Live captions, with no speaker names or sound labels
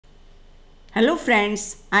Hello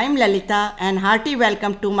friends, I am Lalita and hearty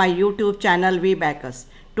welcome to my YouTube channel Vbacus.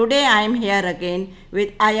 Today I am here again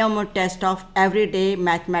with I IMO test of everyday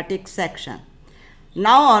mathematics section.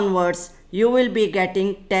 Now onwards you will be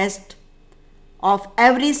getting test of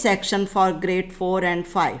every section for grade 4 and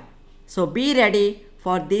 5. So be ready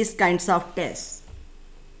for these kinds of tests.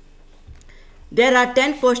 There are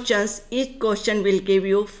 10 questions. Each question will give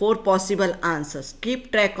you 4 possible answers.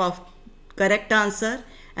 Keep track of correct answer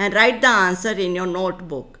and write the answer in your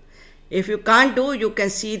notebook. If you can't do, you can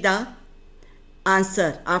see the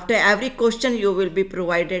answer. After every question, you will be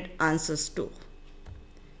provided answers too.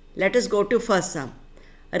 Let us go to first sum.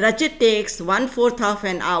 Rachit takes 1/4 of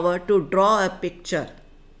an hour to draw a picture.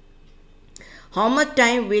 How much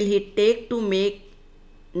time will he take to make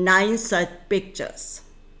 9 such pictures?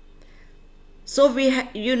 So we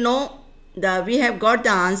have got the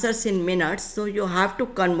answers in minutes, so you have to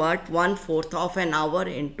convert 1/4 of an hour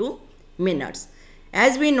into minutes.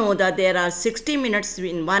 As we know that there are 60 minutes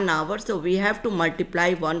in 1 hour, so we have to multiply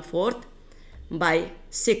 1/4 by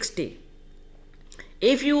 60.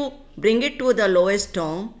 If you bring it to the lowest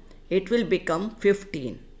term, it will become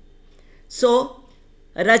 15. So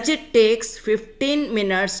Rachit takes 15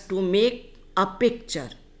 minutes to make a picture.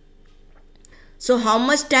 So how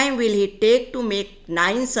much time will he take to make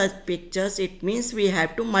 9 such pictures? It means we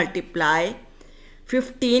have to multiply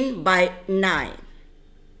 15 by 9.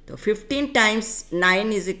 So 15 times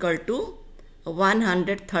 9 is equal to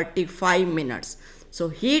 135 minutes. So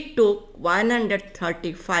he took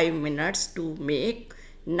 135 minutes to make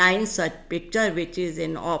 9 such pictures, which is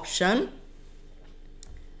in option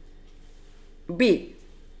B.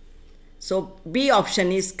 So B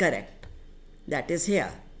option is correct. That is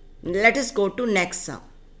here. Let us go to next sum.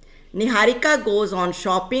 Niharika goes on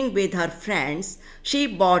shopping with her friends. She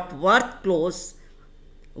bought clothes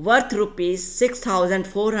worth rupees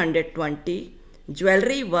 6,420,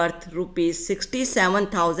 jewellery worth rupees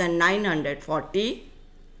 67,940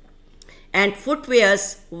 and footwears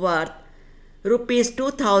worth rupees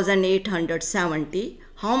 2,870.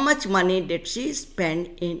 How much money did she spend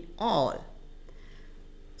in all?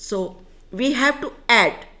 So we have to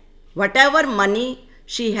add whatever money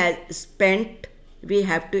she has spent, we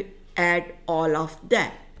have to add all of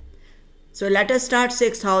them. So let us start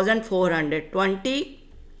 6,420,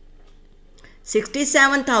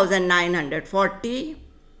 67,940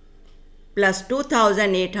 plus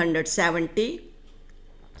 2,870.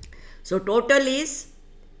 So total is,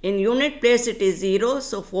 in unit place it is 0.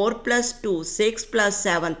 So 4 plus 2, 6 plus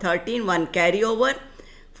 7, 13, 1 carry over,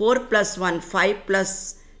 4 plus 1, 5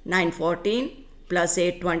 plus 9, 14 plus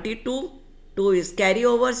 8, 22. 2 is carry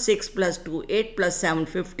over, 6 plus 2, 8 plus 7,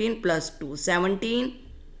 15 plus 2, 17.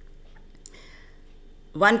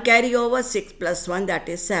 1 carry over, 6 plus 1, that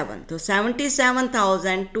is 7. So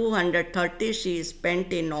 77,230 she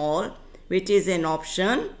spent in all, which is in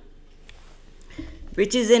option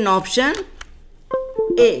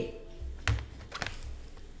A.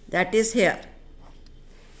 That is here.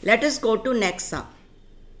 Let us go to next sum.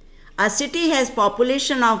 A city has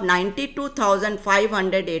population of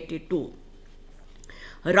 92,582.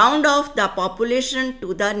 Round off the population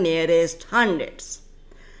to the nearest hundreds.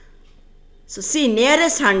 So see,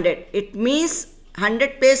 nearest 100, it means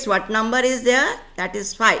 100 place what number is there? That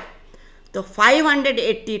is 5. So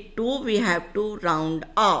 582 we have to round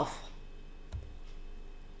off.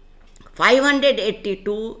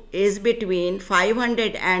 582 is between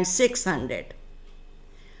 500 and 600.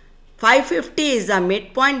 550 is the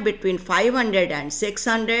midpoint between 500 and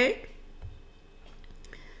 600.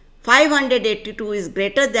 582 is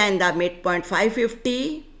greater than the midpoint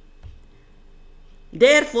 550.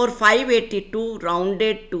 Therefore, 582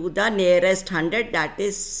 rounded to the nearest 100, that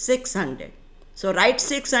is 600. So write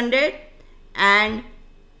 600 and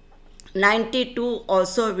 92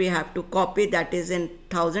 also we have to copy, that is in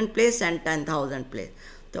 1000 place and 10,000 place.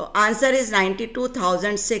 So answer is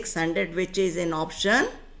 92,600, which is in option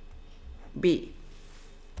B.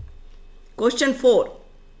 Question 4.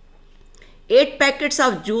 8 packets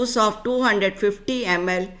of juice of 250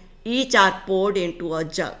 ml each are poured into a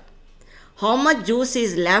jug. How much juice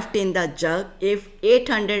is left in the jug if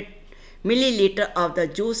 800 milliliter of the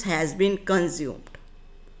juice has been consumed?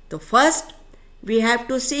 So first we have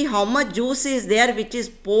to see how much juice is there which is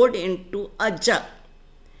poured into a jug.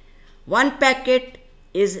 One packet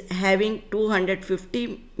is having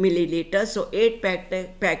 250 milliliters, so 8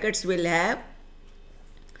 packets will have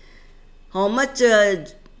how much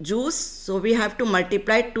juice? So we have to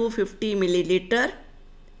multiply 250 milliliter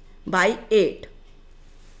by 8.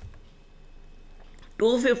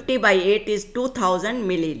 250 by 8 is 2000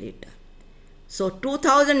 milliliter. So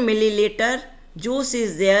 2000 milliliter juice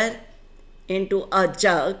is there into a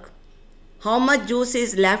jug, how much juice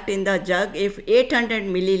is left in the jug if 800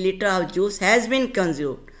 milliliter of juice has been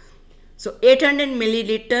consumed? So 800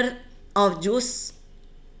 milliliter of juice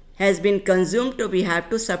has been consumed, so we have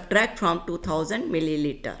to subtract from 2000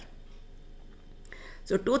 milliliter.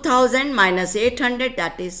 So 2000 minus 800,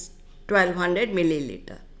 that is 1200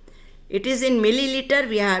 milliliter. It is in milliliter,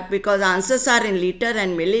 we have, because answers are in liter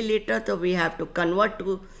and milliliter, so we have to convert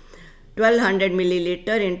to 1200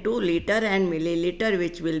 milliliter into liter and milliliter,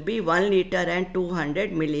 which will be 1 liter and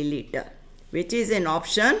 200 milliliter, which is in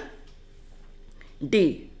option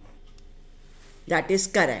D. That is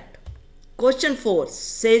correct. Question 4.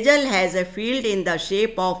 Sejal has a field in the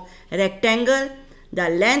shape of rectangle. The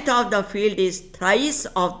length of the field is thrice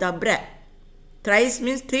of the breadth. Thrice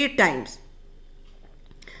means 3 times.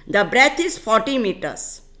 The breadth is 40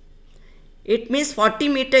 meters. It means 40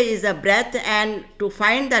 meter is the breadth, and to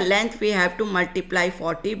find the length we have to multiply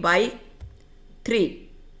 40 by 3.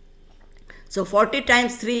 So 40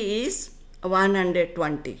 times 3 is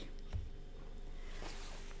 120.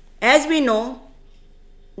 As we know,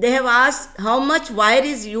 they have asked how much wire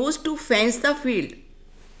is used to fence the field.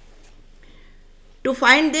 To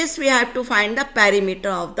find this, we have to find the perimeter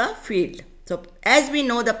of the field. So as we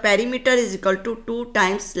know, the perimeter is equal to 2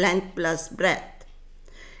 times length plus breadth.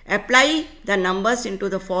 Apply the numbers into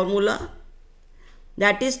the formula.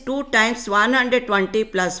 That is 2 times 120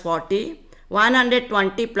 plus 40.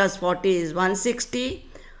 120 plus 40 is 160.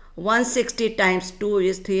 160 times 2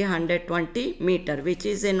 is 320 meter, which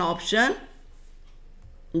is in option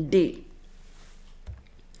D.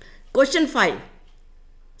 Question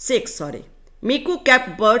 6. Meeku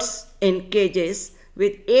kept birds in cages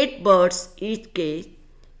with 8 birds each cage.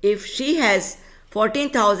 If she has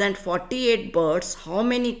 14,048 birds, how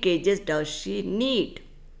many cages does she need?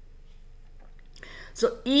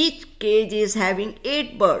 So each cage is having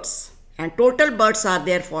 8 birds and total birds are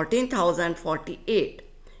there 14,048.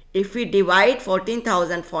 If we divide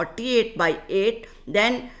 14,048 by 8,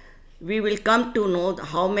 then we will come to know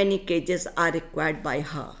how many cages are required by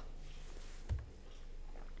her.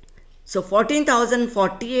 So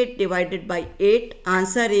 14,048 divided by 8,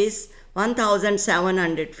 answer is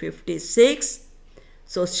 1,756.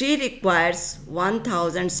 So she requires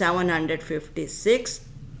 1,756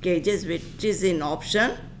 cages, which is in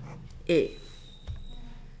option A.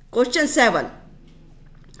 Question 7.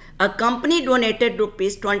 A company donated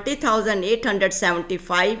rupees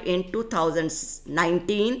 20,875 in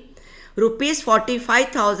 2019, rupees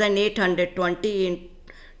 45,820 in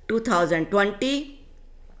 2020,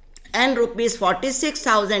 and rupees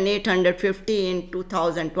 46,850 in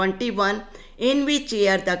 2021. In which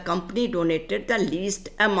year the company donated the least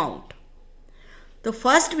amount? So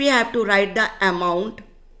first we have to write the amount.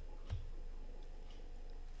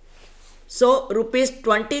 So rupees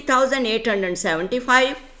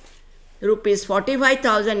 20,875, rupees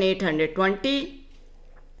 45,820,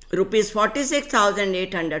 rupees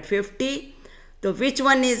 46,850. So which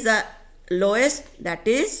one is the lowest? That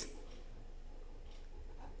is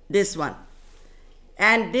this one.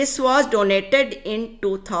 And this was donated in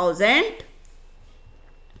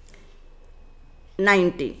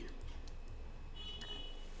 2019.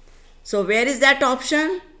 So where is that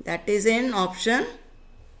option? That is in option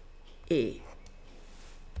A.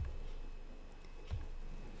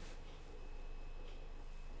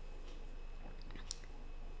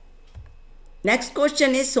 Next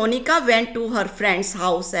question is, Sonika went to her friend's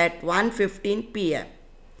house at 1:15 p.m.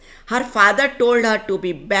 Her father told her to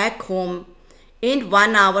be back home in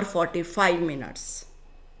 1 hour 45 minutes.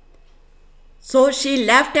 So she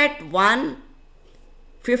left at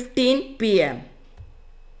 1:15 p.m.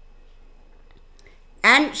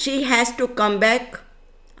 and she has to come back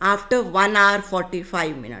after 1 hour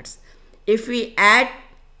 45 minutes. If we add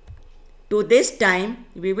to this time,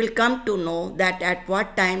 we will come to know that at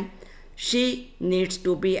what time she needs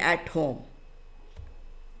to be at home.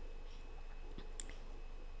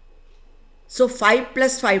 So 5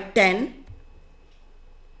 plus 5, 10,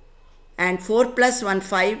 and 4 plus 1,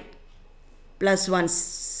 5, plus 1,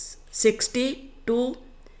 60, 2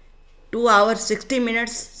 hours 60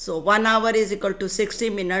 minutes. So 1 hour is equal to 60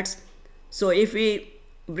 minutes. So if we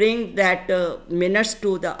bring that minutes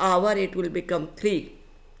to the hour, it will become 3.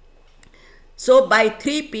 So by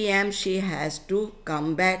 3 p.m. she has to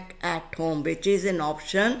come back at home, which is in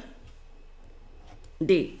option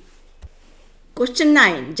D. Question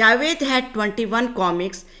 9. Javed had 21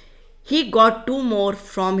 comics. He got 2 more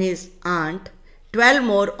from his aunt, 12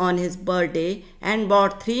 more on his birthday, and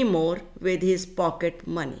bought 3 more with his pocket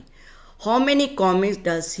money. How many comics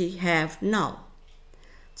does he have now?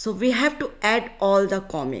 So we have to add all the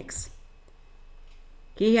comics.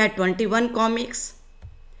 He had 21 comics.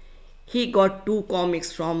 He got 2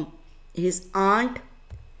 comics from his aunt.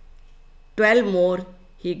 12 more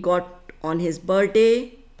he got on his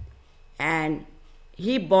birthday, and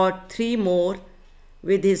he bought 3 more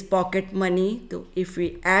with his pocket money. So if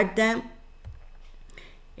we add them,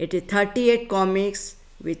 it is 38 comics,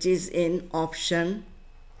 which is in option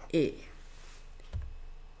A.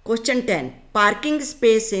 Question 10. Parking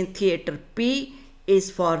space in theatre P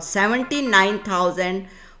is for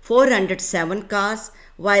 79,407 cars,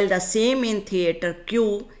 while the same in theatre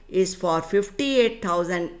Q is for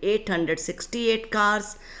 58,868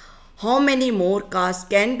 cars. How many more cars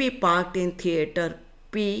can be parked in theatre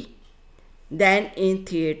P than in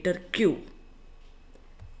theatre Q?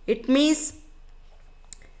 It means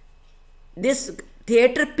this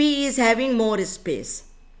theatre P is having more space.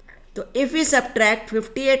 So if we subtract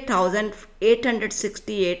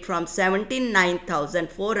 58,868 from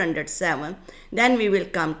 79,407, then we will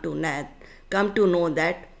come to know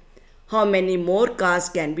that how many more cars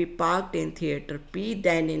can be parked in theatre P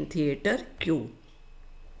than in theatre Q.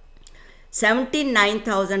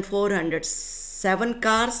 79,407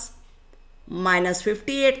 cars minus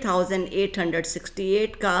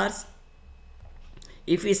 58,868 cars.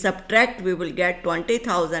 If we subtract, we will get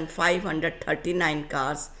 20,539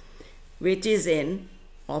 cars, which is in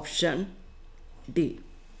option D.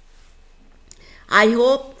 I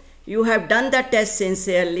hope you have done the test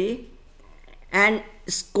sincerely and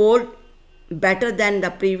scored better than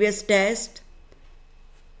the previous test.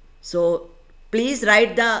 So please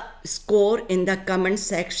write the score in the comment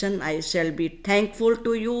section. I shall be thankful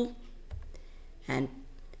to you. And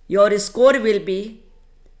your score will be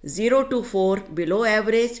 0 to 4 below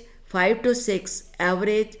average, 5 to 6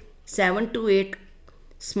 average, 7 to 8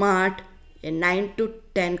 smart, and 9 to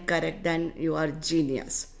 10 correct. Then you are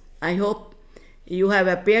genius. I hope you have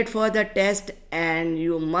appeared for the test and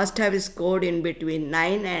you must have scored in between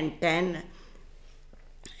 9 and 10,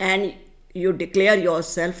 and you declare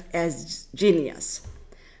yourself as genius.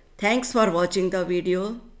 Thanks for watching the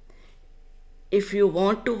video. If you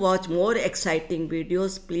want to watch more exciting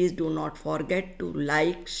videos, please do not forget to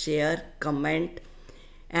like, share, comment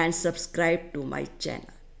and subscribe to my channel.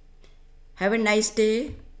 Have a nice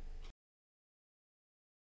day.